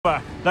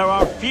There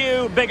are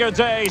few bigger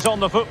days on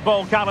the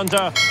football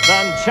calendar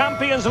than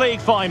Champions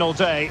League final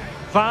day.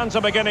 Fans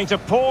are beginning to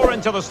pour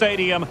into the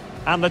stadium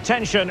and the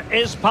tension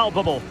is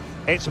palpable.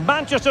 It's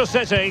Manchester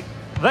City,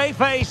 they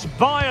face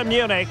Bayern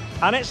Munich,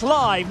 and it's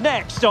live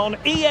next on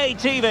EA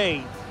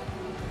TV.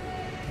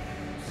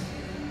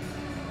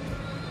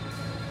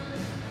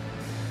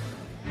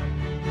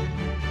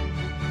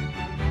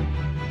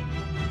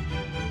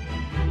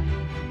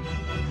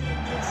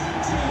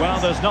 Well,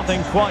 there's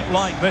nothing quite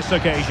like this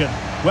occasion.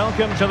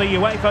 Welcome to the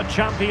UEFA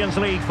Champions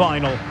League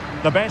final.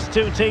 The best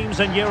two teams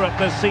in Europe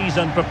this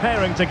season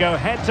preparing to go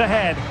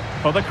head-to-head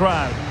for the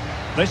crowd.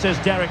 This is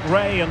Derek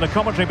Ray in the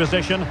commentary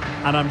position,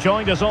 and I'm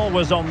joined as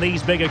always on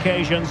these big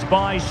occasions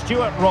by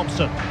Stuart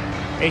Robson.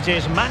 It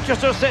is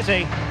Manchester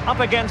City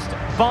up against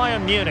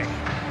Bayern Munich.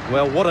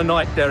 Well, what a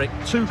night, Derek.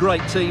 Two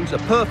great teams, a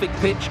perfect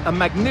pitch, a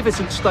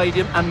magnificent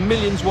stadium, and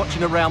millions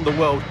watching around the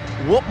world.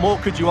 What more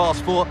could you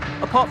ask for,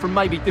 apart from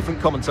maybe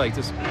different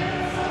commentators?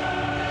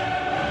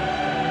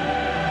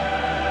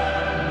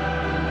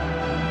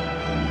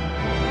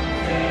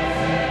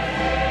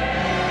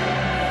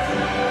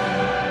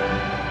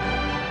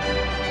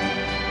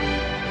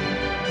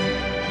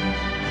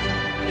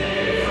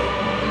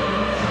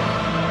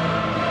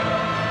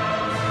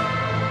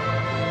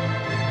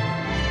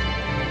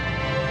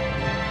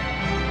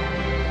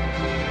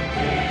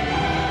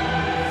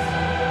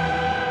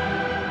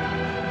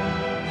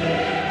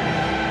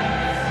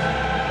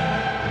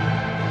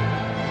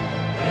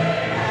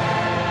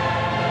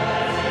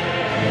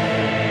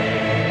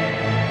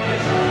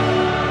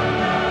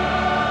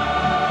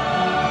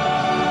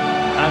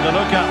 And a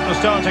look at the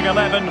starting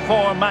 11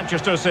 for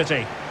Manchester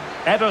City.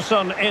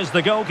 Ederson is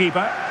the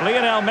goalkeeper.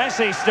 Lionel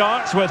Messi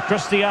starts with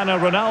Cristiano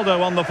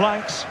Ronaldo on the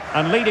flanks.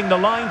 And leading the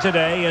line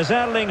today is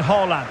Erling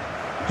Haaland.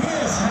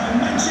 Here's how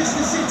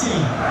Manchester City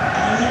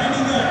are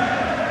lining up.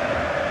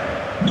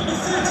 Number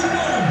 31,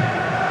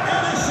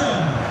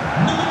 Ederson.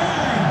 Number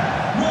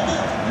 9,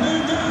 Robert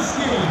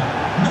Lewandowski.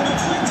 Number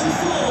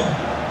 24,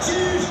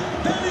 Jude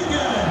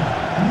Bellingham.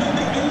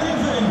 Number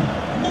 11,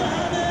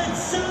 Mohamed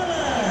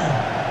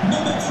Salah.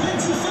 Number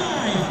 25,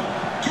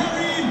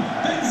 Karim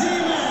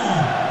Benzema.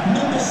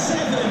 Number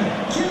 7,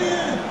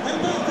 Kylian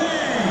Mbappe.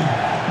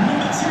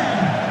 Number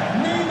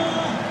 10,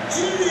 Neymar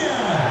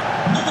Jr.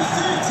 Number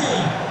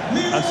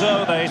 30, And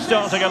so the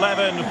starting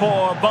 11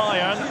 for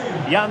Bayern.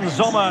 Jan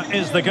Sommer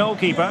is the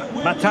goalkeeper.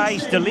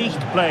 Matthijs de Ligt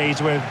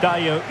plays with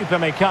Dayo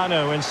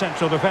Upamecano in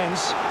central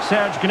defence.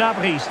 Serge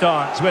Gnabry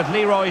starts with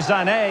Leroy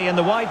Sané in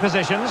the wide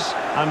positions.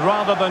 And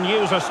rather than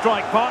use a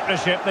strike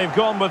partnership, they've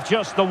gone with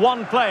just the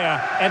one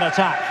player in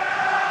attack.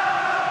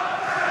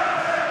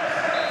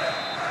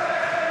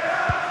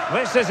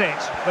 This is it,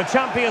 the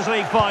Champions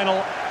League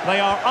final. They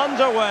are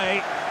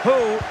underway.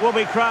 Who will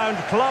be crowned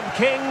club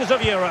kings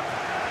of Europe?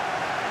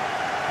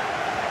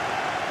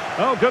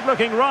 Oh,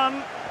 good-looking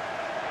run.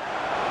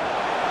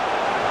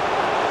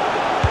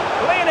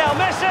 Lionel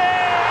Messi!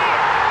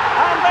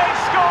 And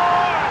they've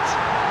scored!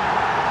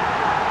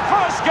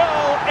 First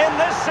goal in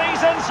this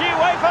season's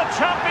UEFA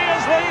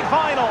Champions League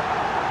final.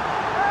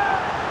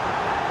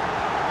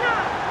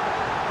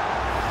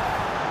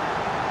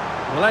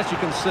 Well, as you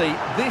can see,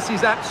 this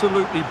is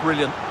absolutely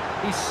brilliant.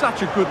 He's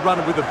such a good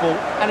runner with the ball,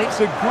 and it's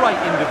a great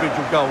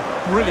individual goal.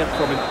 Brilliant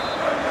from him.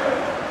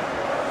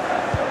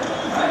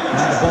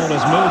 And the ball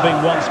is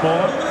moving once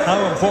more.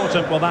 How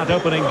important will that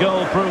opening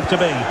goal prove to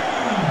be?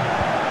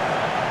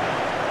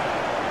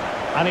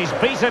 And he's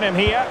beaten him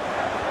here.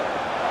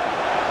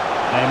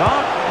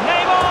 Neymar.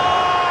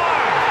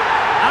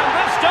 And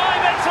this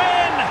time it's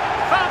in!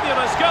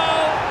 Fabulous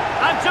goal!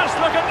 And just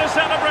look at the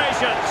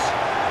celebrations.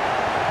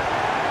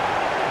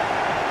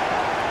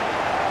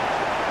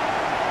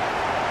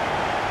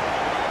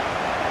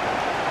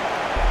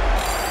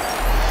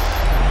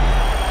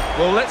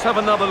 Well, let's have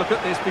another look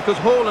at this, because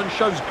Haaland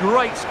shows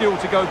great skill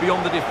to go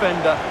beyond the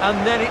defender,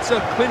 and then it's a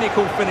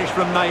clinical finish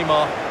from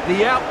Neymar.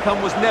 The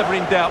outcome was never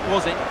in doubt,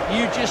 was it?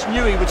 You just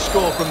knew he would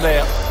score from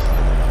there.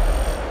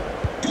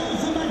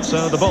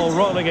 So the ball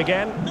rolling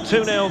again,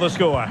 2-0 the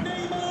score.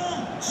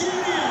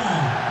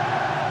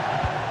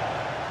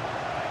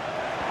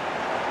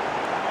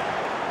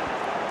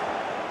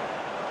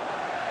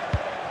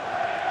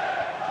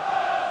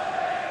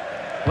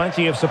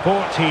 Plenty of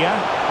support here.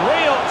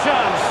 Real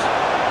chance.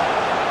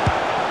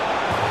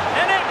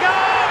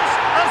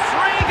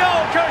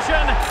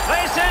 Cushion.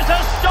 This is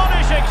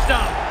astonishing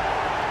stuff.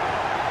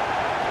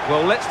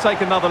 Well, let's take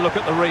another look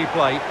at the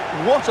replay.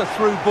 What a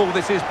through ball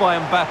this is by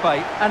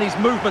Mbappe, and his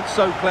movement's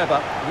so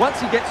clever.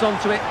 Once he gets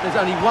onto it, there's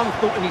only one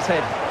thought in his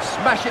head: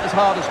 smash it as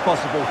hard as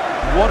possible.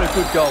 What a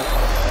good goal.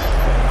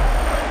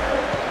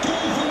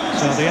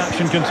 So the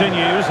action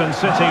continues, and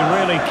City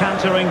really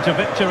cantering to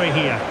victory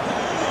here.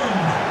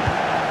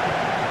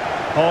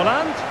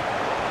 Haaland.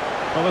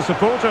 Well, the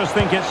supporters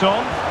think it's on.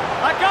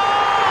 A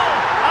goal!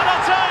 And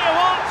I'll tell you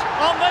what,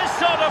 on this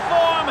sort of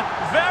form,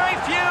 very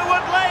few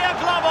would lay a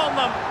glove on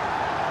them.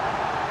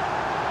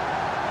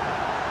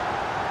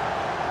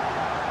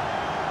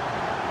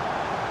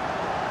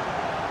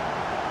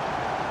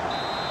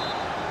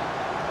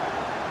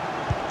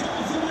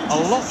 A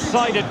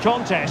lopsided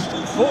contest,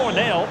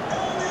 4-0.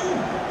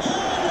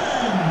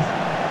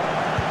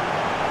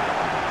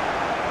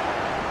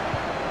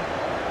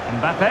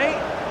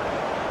 Mbappe.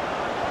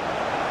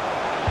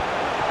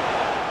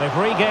 They've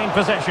regained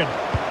possession.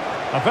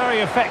 A very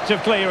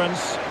effective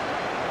clearance.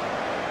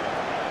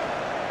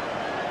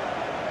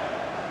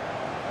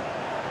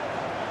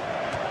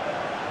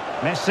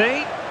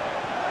 Messi.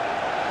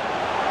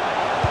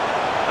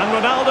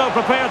 And Ronaldo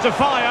prepared to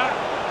fire.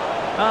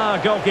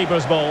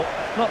 Goalkeeper's ball.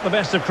 Not the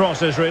best of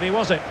crosses, really,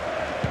 was it?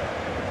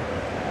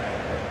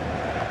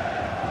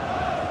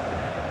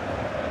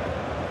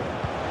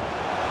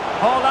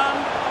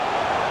 Haaland.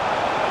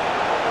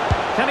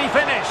 Can he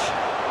finish?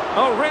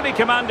 Oh, really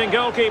commanding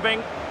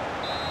goalkeeping.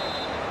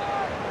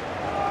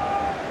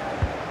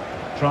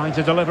 Trying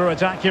to deliver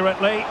it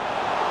accurately.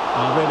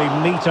 A really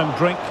meat and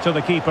drink to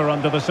the keeper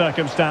under the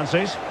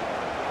circumstances.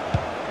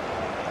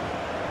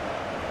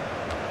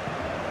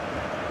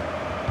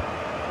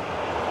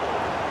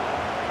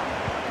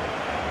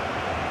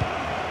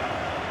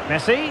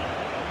 Messi.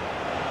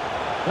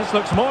 This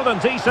looks more than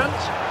decent.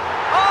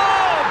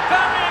 Oh,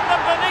 burying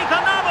them beneath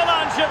an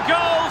avalanche of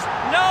goals.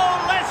 No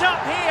let up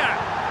here.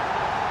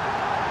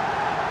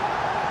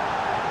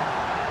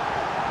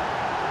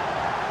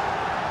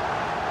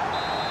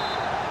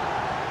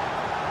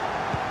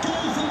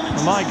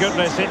 My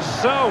goodness, it's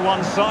so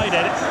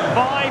one-sided.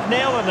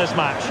 5-0 in this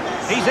match.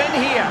 He's in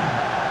here.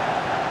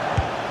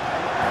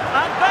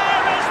 And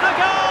there is the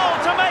goal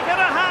to make it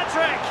a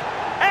hat-trick.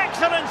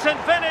 Excellence in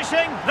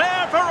finishing,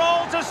 there for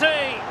all to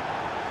see.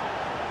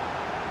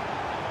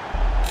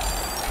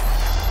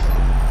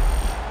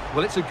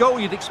 Well, it's a goal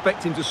you'd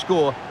expect him to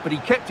score, but he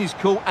kept his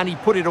cool and he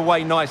put it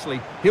away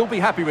nicely. He'll be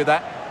happy with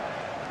that.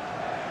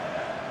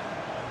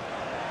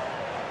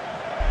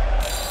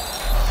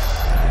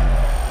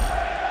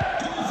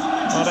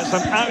 Well, it's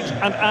an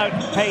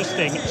out-and-out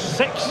pasting.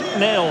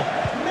 6-0.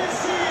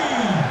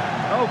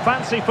 Oh,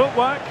 fancy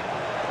footwork.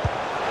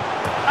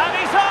 And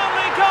he's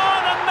only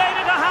gone and made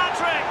it a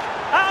hat-trick.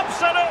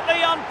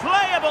 Absolutely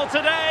unplayable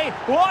today.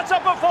 What a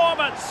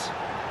performance.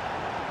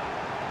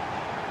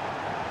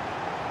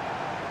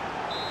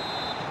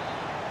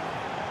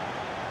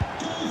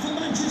 Goal for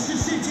Manchester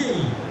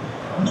City.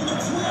 Number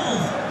 12,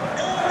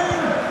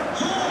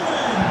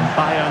 Haaland.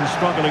 Bayern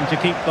struggling to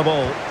keep the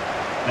ball.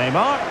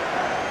 Neymar.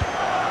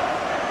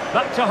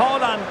 Back to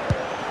Haaland.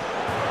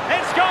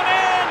 It's gone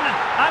in!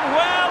 And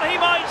well, he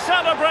might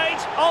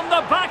celebrate on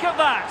the back of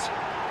that.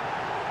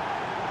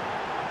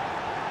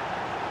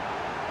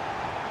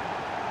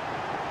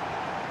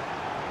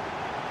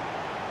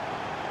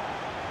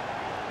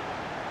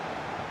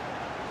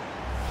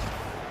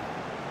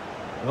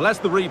 Well, as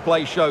the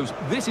replay shows,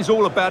 this is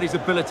all about his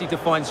ability to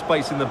find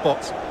space in the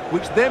box,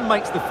 which then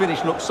makes the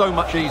finish look so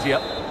much easier.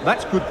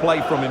 That's good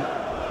play from him.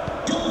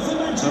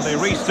 So they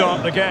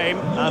restart the game,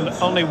 and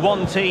only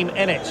one team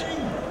in it.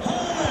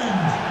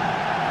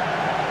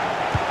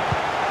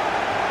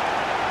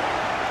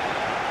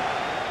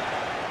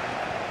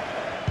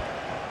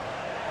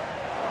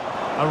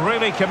 A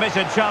really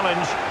committed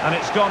challenge, and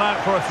it's gone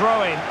out for a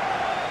throw-in.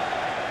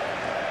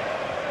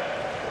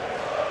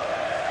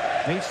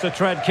 Needs to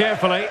tread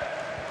carefully.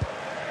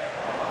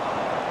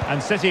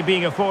 And City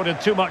being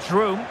afforded too much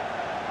room.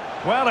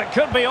 Well, it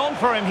could be on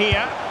for him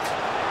here.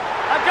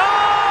 A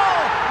goal!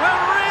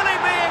 We're really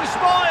being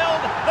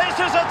spoiled. This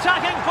is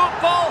attacking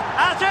football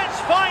at its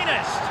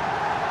finest.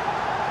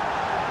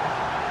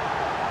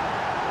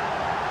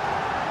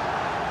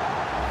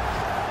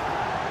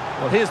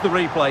 Well, here's the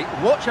replay.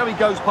 Watch how he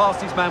goes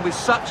past his man with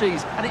such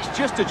ease, and it's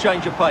just a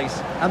change of pace.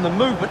 And the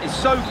movement is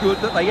so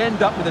good that they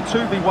end up with a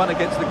 2v1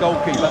 against the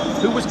goalkeeper,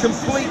 who was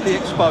completely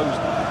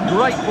exposed.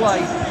 Great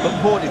play,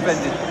 but poor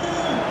defending.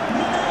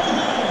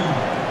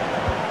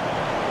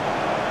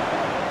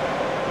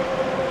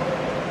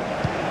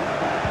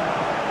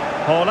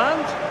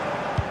 Haaland.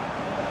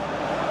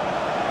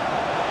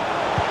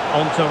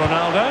 On to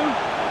Ronaldo.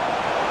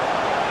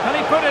 Can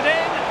he put it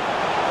in?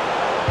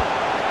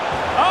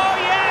 Oh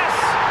yes!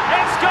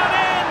 It's gone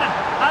in!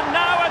 And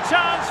now a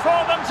chance for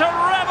them to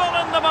revel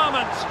in the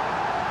moment.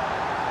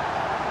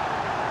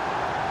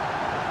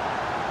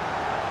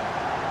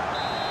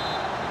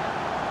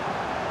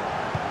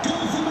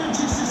 Goal for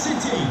Manchester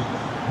City.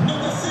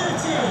 Number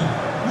 30,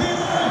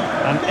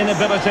 Neymar. An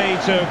inability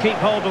to keep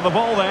hold of the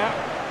ball there.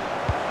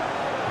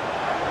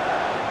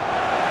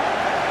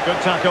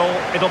 Good tackle,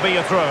 it'll be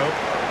a throw.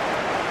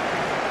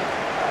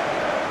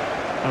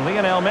 And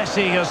Lionel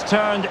Messi has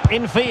turned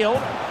infield.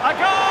 A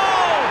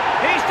goal!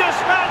 He's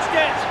dispatched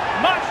it,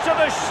 much to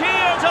the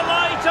sheer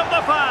delight of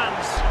the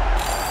fans.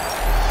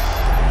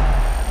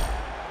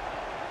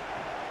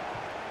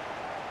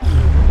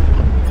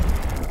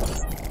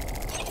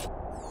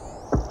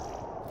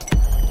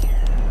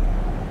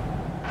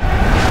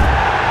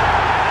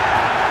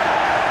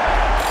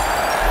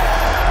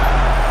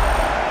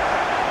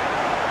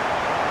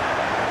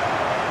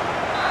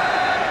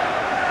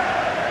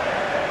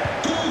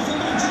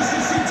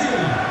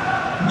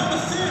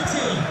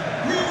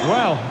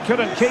 Well,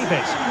 couldn't keep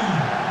it.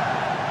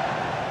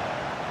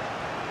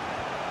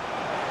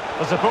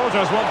 The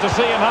supporters want to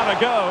see him have a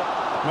go,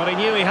 but he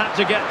knew he had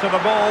to get to the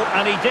ball,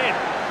 and he did.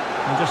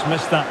 He just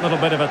missed that little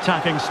bit of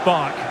attacking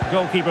spark.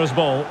 Goalkeeper's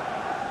ball.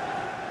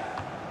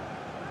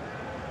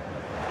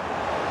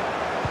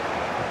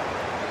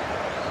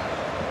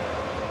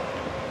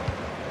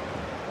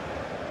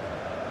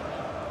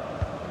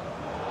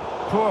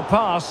 Poor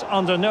pass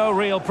under no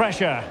real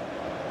pressure.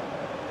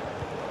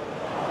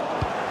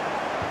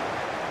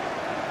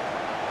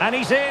 And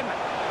he's in.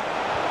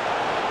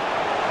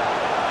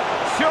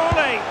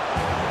 Surely,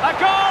 a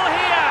goal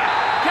here,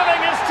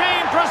 giving his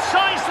team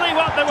precisely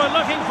what they were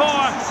looking for.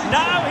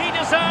 Now he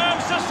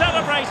deserves to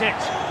celebrate it.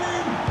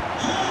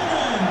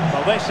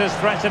 Well, this is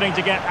threatening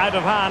to get out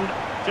of hand.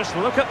 Just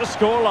look at the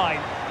scoreline.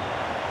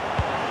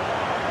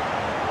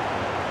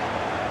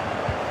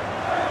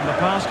 The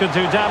pass could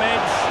do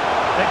damage.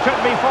 It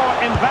could be for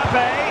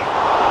Mbappe.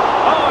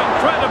 Oh,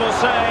 incredible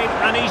save,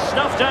 and he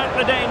snuffed out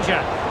the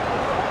danger.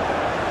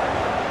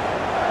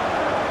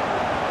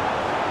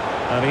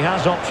 And he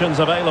has options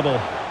available.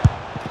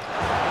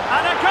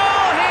 And a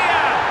goal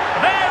here!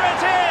 There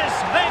it is!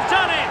 They've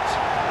done it!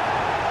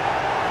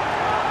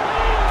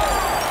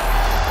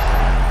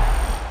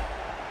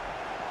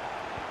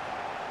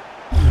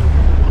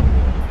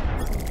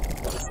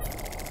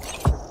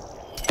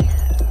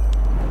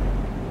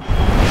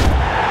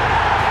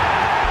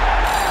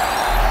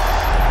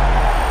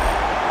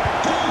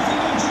 Goal for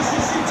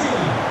Manchester City.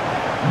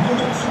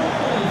 Number 12,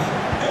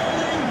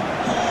 Erling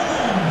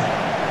Haaland.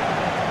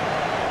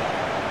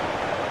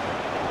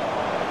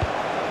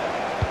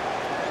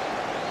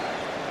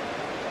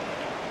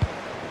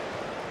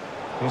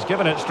 He's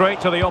given it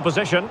straight to the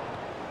opposition.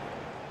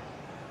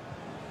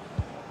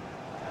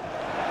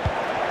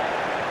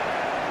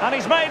 And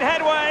he's made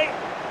headway.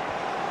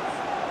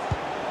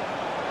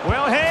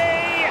 Will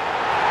he?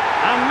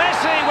 And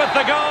Messi with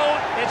the goal.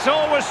 It's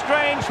always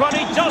strange when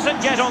he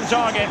doesn't get on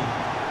target.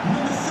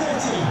 Number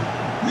 30,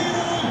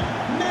 Lionel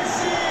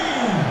Messi.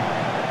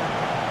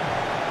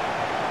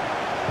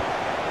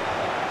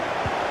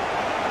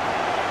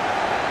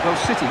 Well,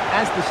 City,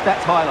 as the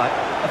stats highlight,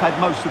 have had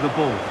most of the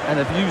ball and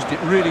have used it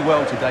really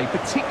well today,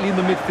 particularly in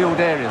the midfield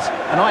areas.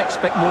 And I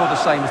expect more of the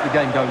same as the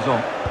game goes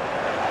on.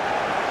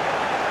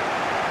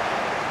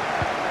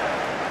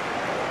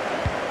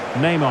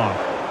 Neymar.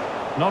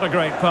 Not a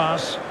great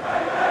pass.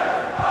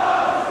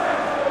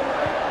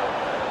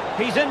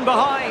 He's in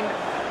behind.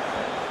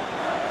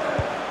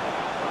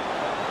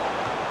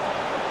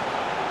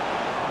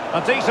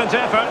 A decent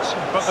effort,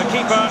 but the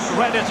keeper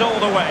read it all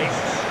the way.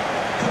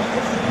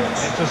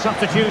 It's a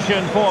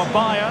substitution for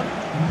Bayern.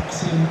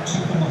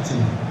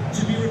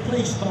 To be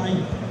replaced by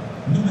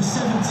number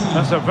 17.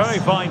 That's a very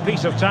fine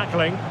piece of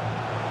tackling.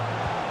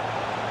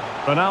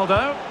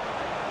 Ronaldo.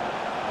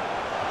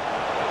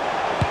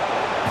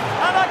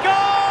 And a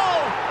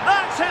goal!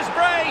 That's his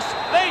brace!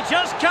 They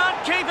just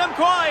can't keep him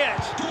quiet.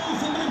 Goal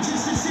for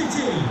Manchester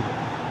City.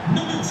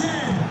 Number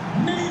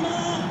 10,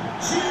 Neymar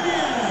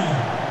Jr.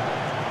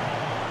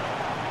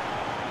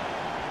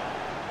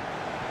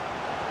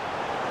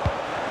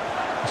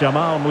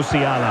 Jamal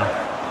Musiala.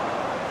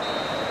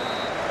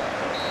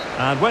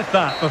 And with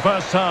that, the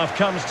first half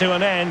comes to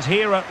an end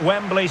here at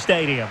Wembley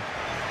Stadium.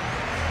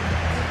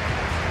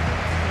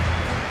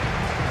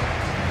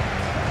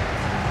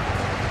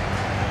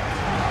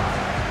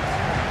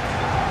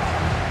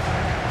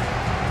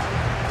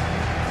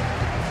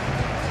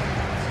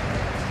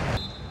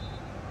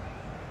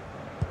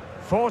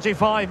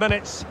 "45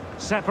 minutes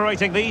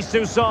separating these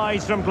two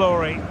sides from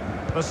glory.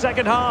 The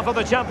second half of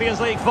the Champions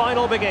League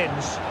final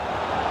begins.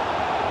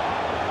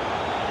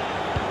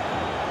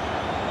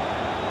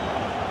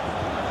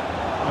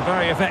 A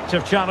very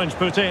effective challenge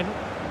put in.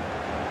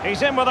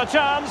 He's in with a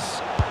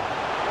chance.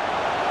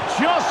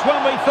 Just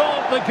when we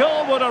thought the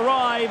goal would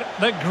arrive,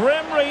 the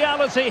grim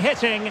reality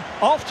hitting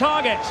off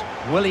target.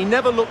 Well, he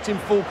never looked in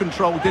full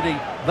control, did he?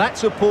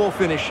 That's a poor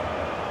finish.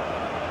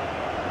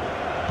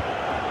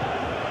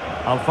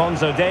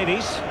 Alphonso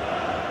Davies.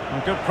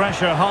 And good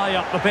pressure high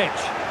up the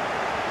pitch.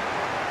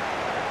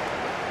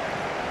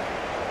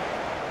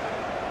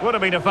 Would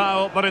have been a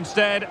foul, but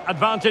instead,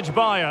 advantage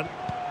Bayern.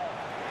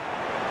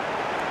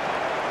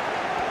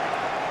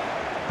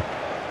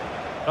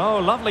 Oh,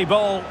 lovely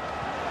ball.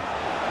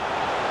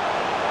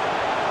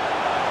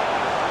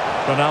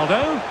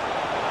 Ronaldo.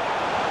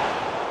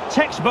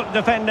 Textbook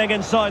defending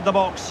inside the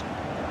box.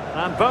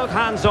 And both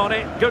hands on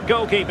it. Good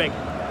goalkeeping.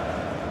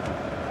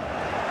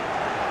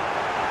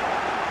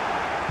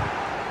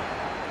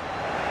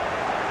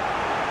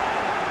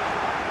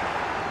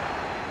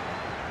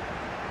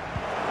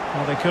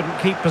 Well, they couldn't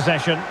keep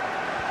possession.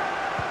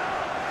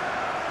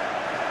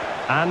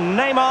 And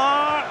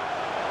Neymar.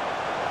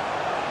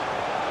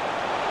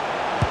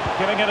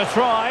 Giving it a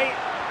try.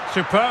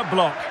 Superb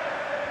block.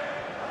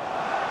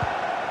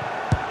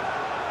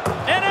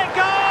 In it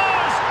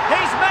goes!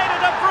 He's made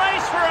it a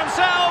brace for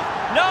himself.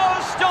 No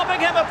stopping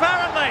him,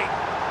 apparently.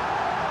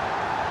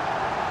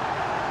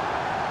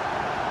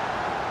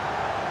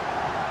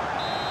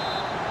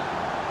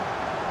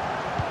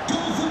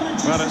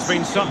 Well, it's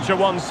been such a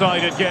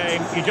one-sided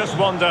game. You just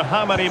wonder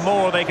how many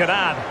more they could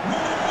add.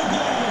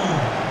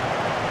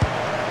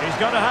 He's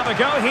got to have a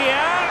go here.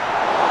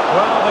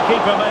 Well, the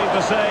keeper made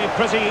the save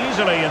pretty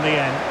easily in the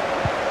end.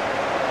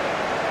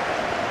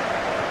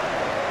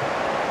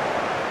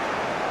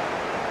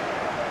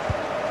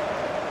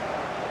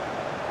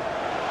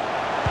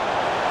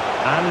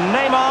 And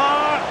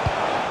Neymar.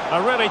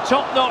 A really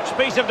top-notch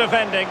piece of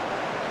defending.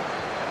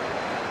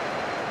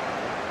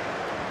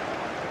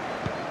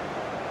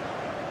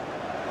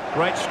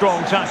 Great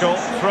strong tackle,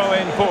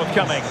 throw-in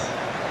forthcoming.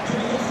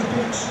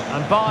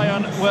 And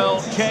Bayern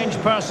will change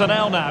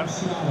personnel now.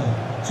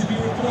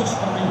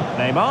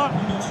 Neymar.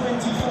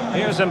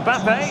 Here's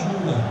Mbappe.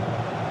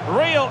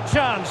 Real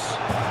chance.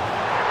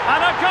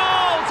 And a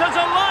goal to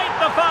delight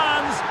the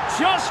fans.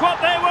 Just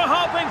what they were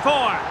hoping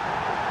for.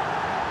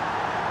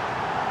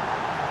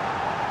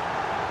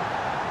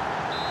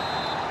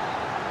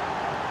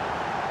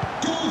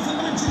 Goal for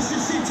Manchester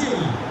City.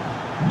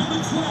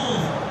 Number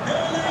 12.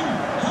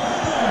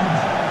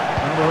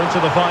 And we're into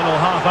the final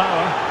half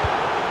hour.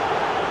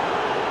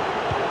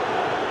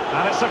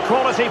 And it's a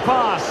quality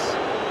pass.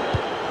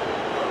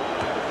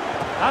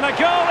 And a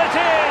goal it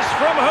is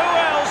from who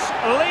else?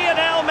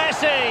 Lionel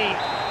Messi.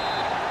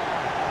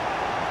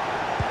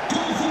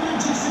 Goal for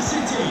Manchester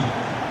City.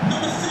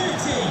 Number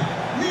 30.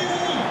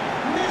 Lionel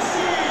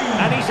Messi.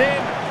 And he's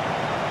in.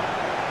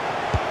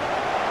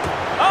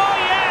 Oh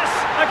yes,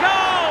 a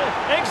goal!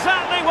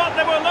 Exactly what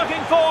they were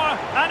looking for,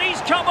 and he's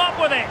come up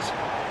with it.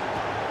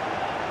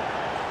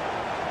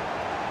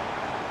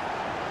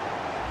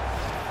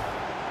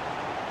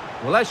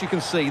 Well, as you can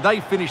see, they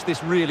finished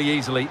this really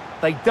easily.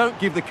 They don't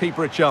give the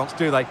keeper a chance,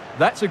 do they?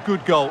 That's a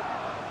good goal. Goal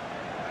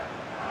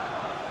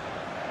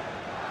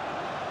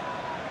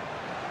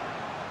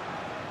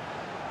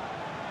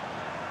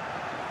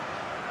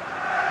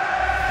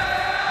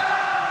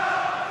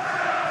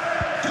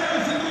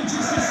for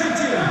Manchester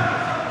City.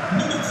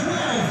 Number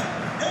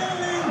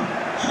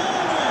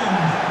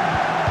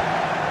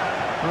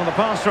 12. Well, the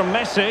pass from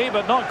Messi,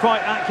 but not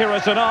quite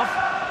accurate enough.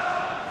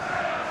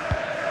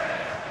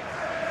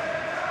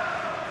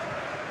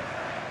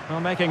 Well,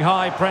 making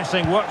high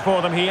pressing work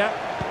for them here.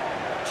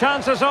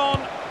 Chances on.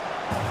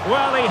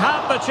 Well, he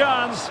had the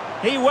chance.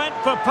 He went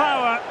for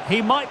power.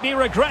 He might be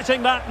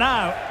regretting that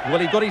now. Well,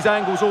 he got his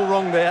angles all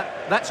wrong there.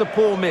 That's a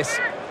poor miss.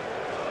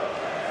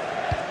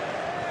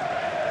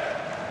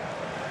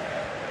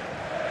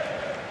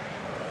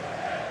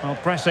 Well,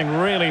 pressing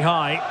really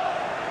high.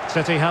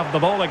 City have the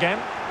ball again.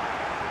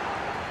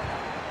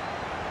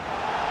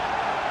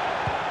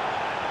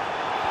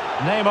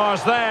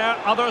 Neymar's there.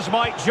 Others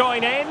might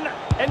join in.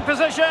 In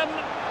position.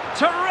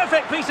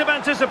 Terrific piece of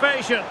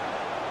anticipation.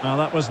 Now,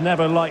 that was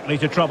never likely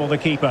to trouble the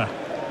keeper.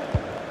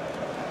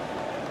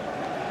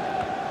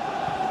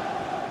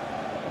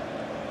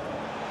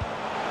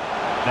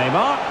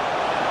 Neymar.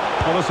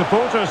 Well, the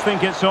supporters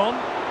think it's on.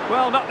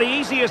 Well, not the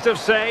easiest of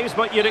saves,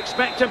 but you'd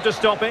expect him to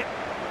stop it.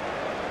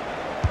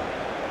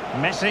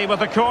 Messi with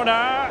the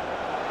corner.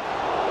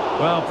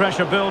 Well,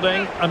 pressure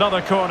building.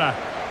 Another corner.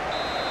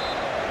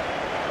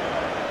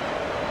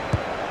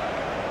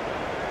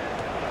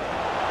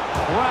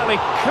 Well, he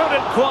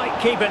couldn't quite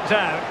keep it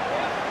down.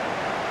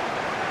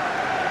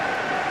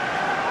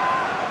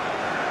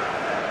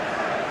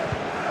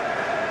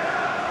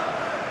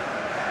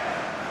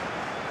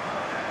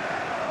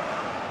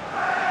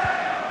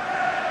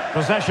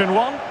 Possession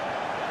one.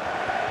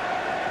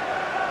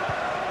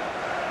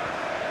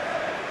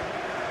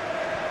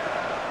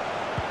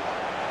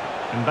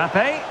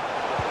 Mbappe.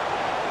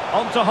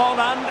 On to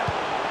Holland.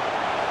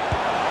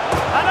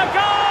 And a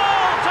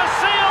goal to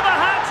seal the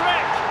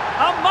hat-trick!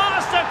 A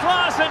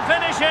masterclass in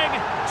finishing.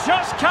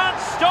 Just can't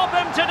stop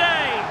him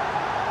today.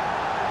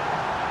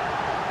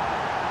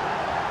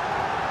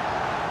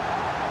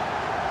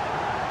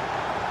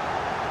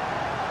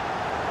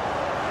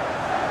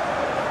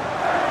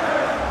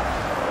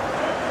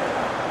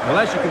 Well,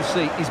 as you can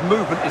see, his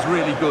movement is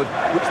really good,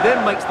 which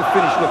then makes the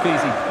finish look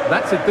easy.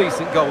 That's a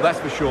decent goal, that's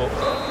for sure.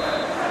 Goal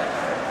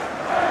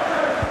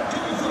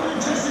for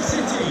Manchester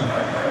City.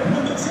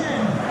 Number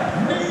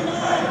 10.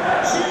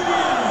 Neymar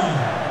Jr.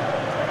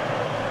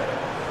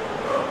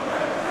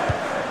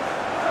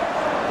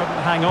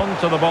 Couldn't hang on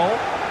to the ball.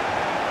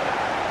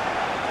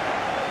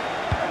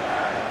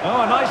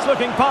 Oh, a nice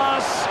looking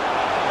pass.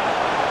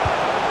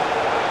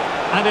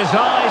 And his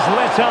eyes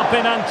lit up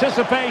in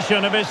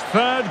anticipation of his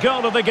third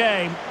goal of the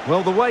game.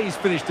 Well, the way he's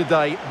finished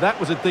today, that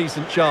was a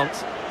decent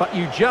chance. But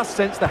you just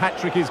sense the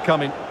hat-trick is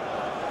coming.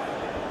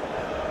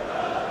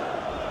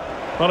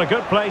 Well, a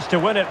good place to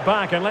win it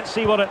back, and let's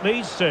see what it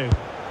leads to.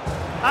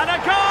 And a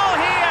goal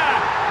here!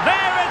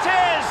 There it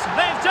is!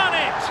 They've done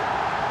it!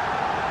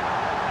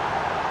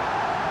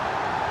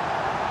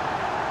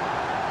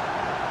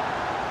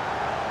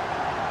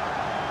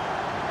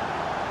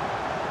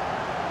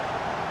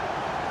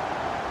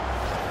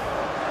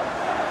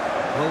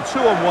 Well,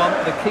 2-on-1,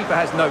 the keeper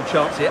has no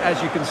chance here.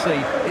 As you can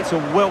see, it's a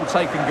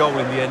well-taken goal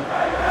in the end.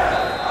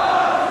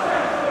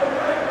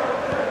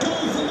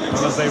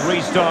 Well, a As they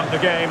restart the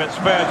game, it's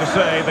fair to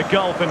say the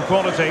gulf in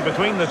quality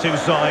between the two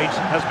sides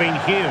has been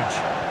huge.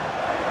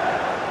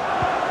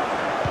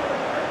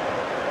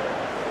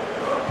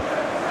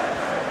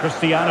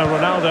 Cristiano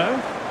Ronaldo.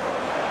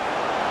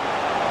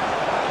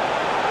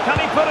 Can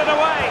he put it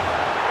away?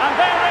 And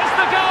there is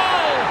the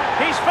goal!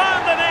 He's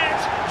found the net!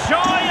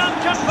 Joy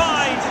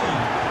unconfined!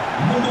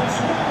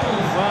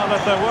 Well,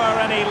 if there were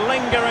any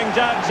lingering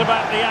doubts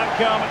about the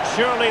outcome,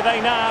 surely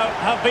they now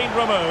have been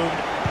removed.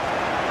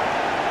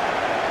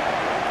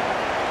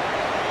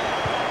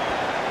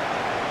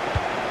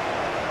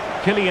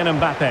 Kylian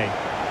Mbappe.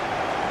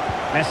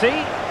 Messi.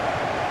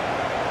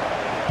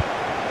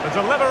 The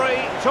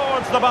delivery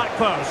towards the back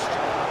post.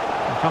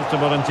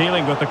 Comfortable in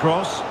dealing with the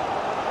cross.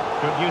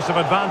 Good use of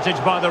advantage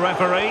by the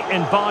referee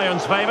in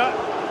Bayern's favour.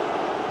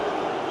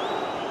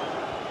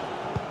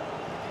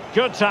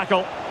 Good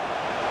tackle.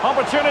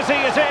 Opportunity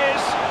it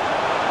is.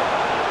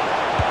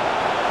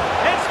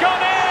 It's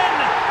gone in!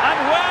 And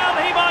well,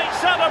 he might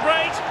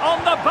celebrate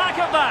on the back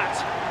of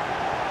that.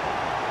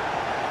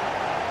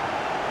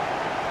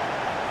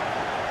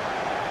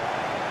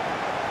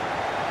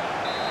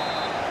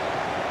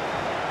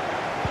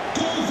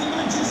 Goal for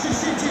Manchester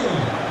City.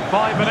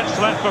 5 minutes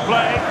left for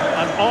play,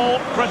 and all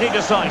pretty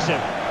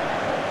decisive.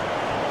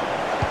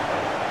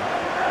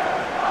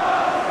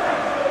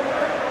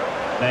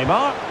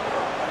 Neymar.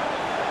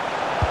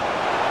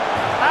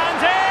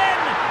 And in!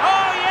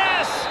 Oh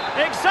yes!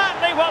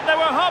 Exactly what they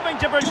were hoping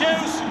to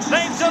produce.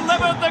 They've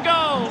delivered the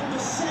goal. Number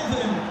 7,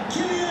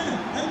 Kylian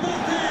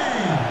Mbappe.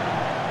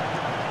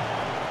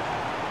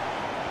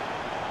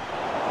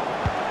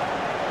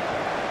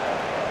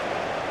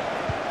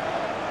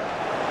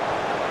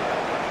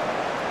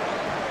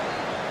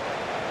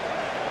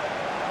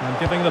 And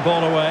giving the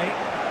ball away.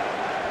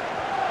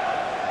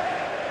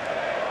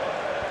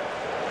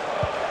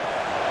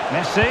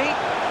 Messi.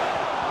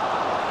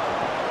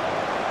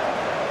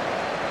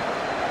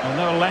 Well,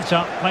 no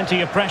let-up, plenty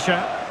of pressure.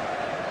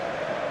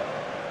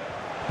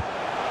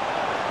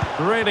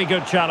 Really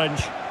good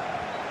challenge.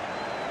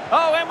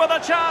 Oh, in with a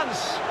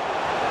chance.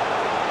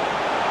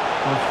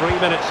 Well, 3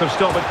 minutes of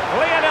stoppage.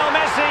 Lionel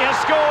Messi has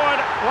scored.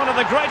 One of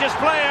the greatest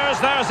players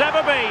there's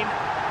ever been.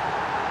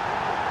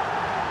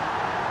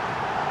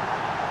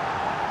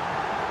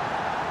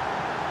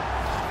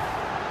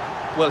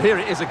 Well, here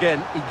it is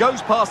again. He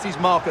goes past his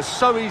marker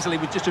so easily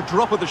with just a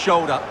drop of the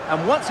shoulder.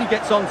 And once he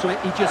gets onto it,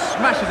 he just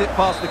smashes it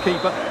past the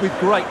keeper with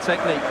great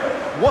technique.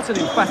 What an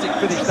emphatic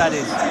finish that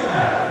is.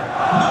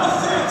 Number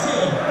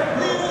 30,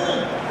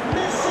 Lionel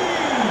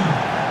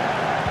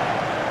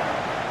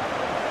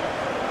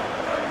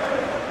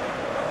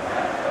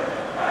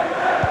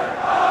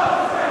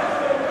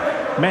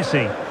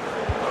Messi.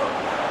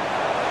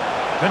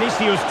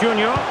 Vinicius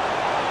Junior.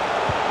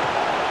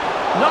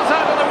 Not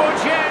out of the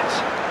woods yet.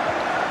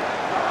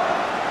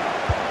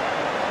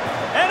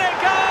 In it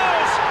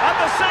goes! At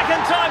the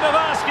second time of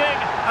asking,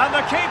 and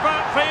the keeper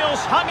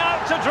feels hung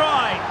out to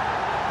dry.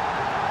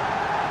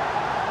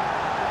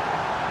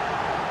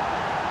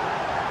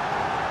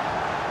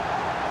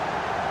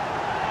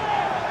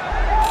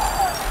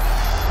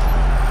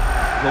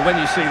 Well, when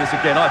you see this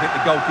again, I think the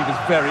goalkeeper's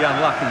very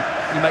unlucky.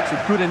 He makes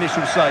a good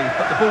initial save,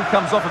 but the ball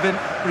comes off of him,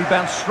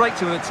 rebounds straight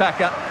to an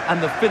attacker,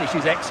 and the finish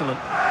is excellent.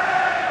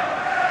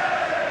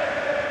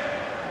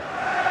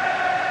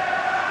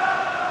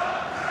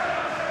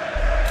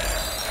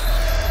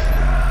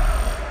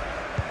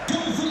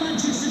 Goal for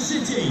Manchester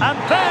City. And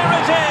there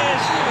it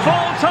is,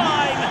 full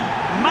time.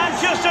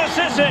 Manchester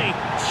City,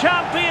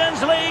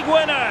 Champions League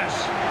winners.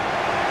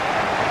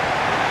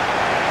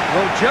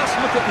 Well, just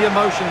look at the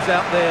emotions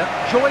out there.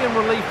 Joy and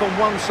relief on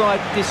one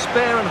side,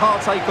 despair and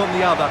heartache on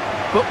the other.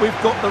 But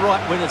we've got the right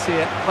winners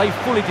here. They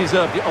fully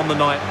deserved it on the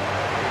night.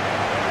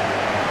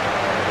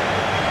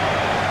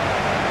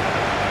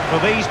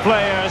 For these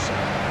players,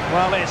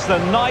 well, it's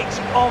the night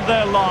of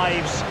their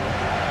lives.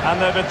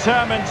 And they're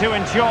determined to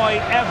enjoy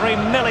every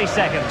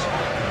millisecond.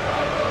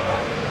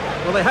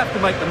 Well, they have to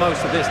make the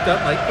most of this,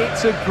 don't they?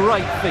 It's a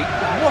great feat.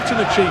 What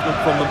an achievement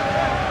from them.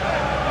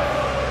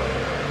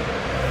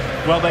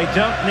 Well, they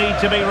don't need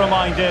to be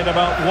reminded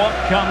about what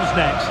comes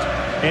next.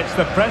 It's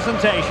the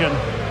presentation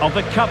of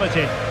the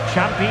coveted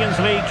Champions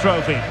League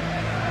trophy.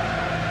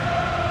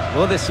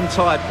 Well, there's some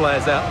tired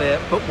players out there,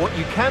 but what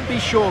you can be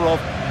sure of,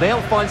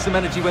 they'll find some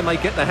energy when they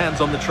get their hands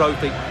on the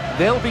trophy.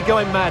 They'll be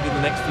going mad in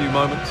the next few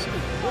moments.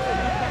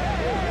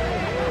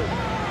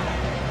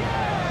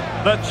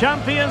 The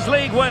Champions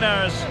League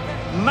winners,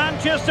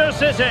 Manchester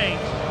City.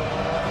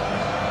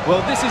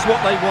 Well, this is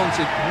what they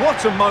wanted. What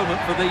a moment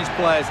for these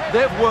players.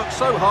 They've worked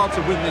so hard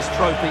to win this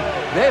trophy.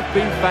 They've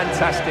been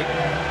fantastic.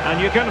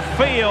 And you can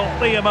feel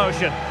the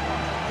emotion.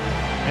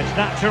 It's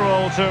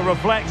natural to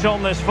reflect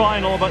on this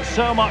final, but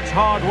so much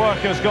hard work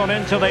has gone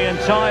into the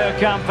entire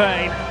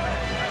campaign.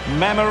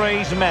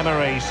 Memories,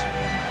 memories.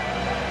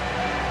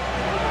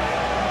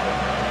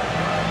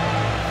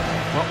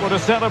 What would a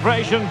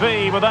celebration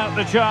be without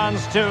the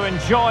chance to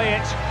enjoy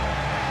it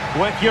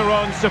with your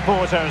own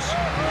supporters?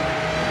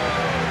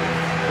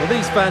 Well,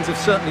 these fans have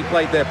certainly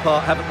played their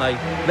part, haven't they?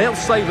 They'll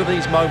savour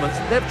these moments.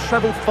 They've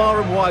travelled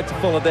far and wide to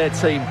follow their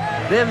team.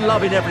 They're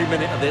loving every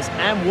minute of this,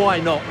 and why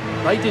not?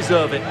 They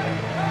deserve it.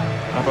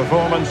 A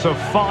performance of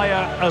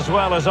fire as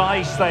well as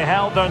ice. They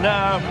held their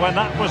nerve when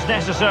that was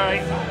necessary.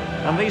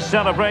 And these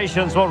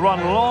celebrations will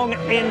run long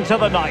into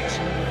the night.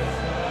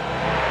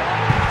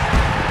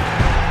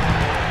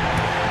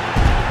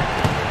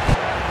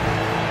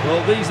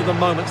 Well, these are the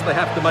moments they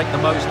have to make the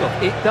most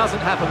of. It doesn't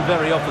happen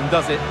very often,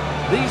 does it?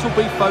 These will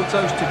be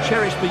photos to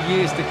cherish for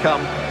years to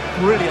come.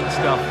 Brilliant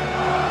stuff.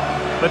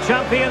 The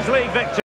Champions League victory.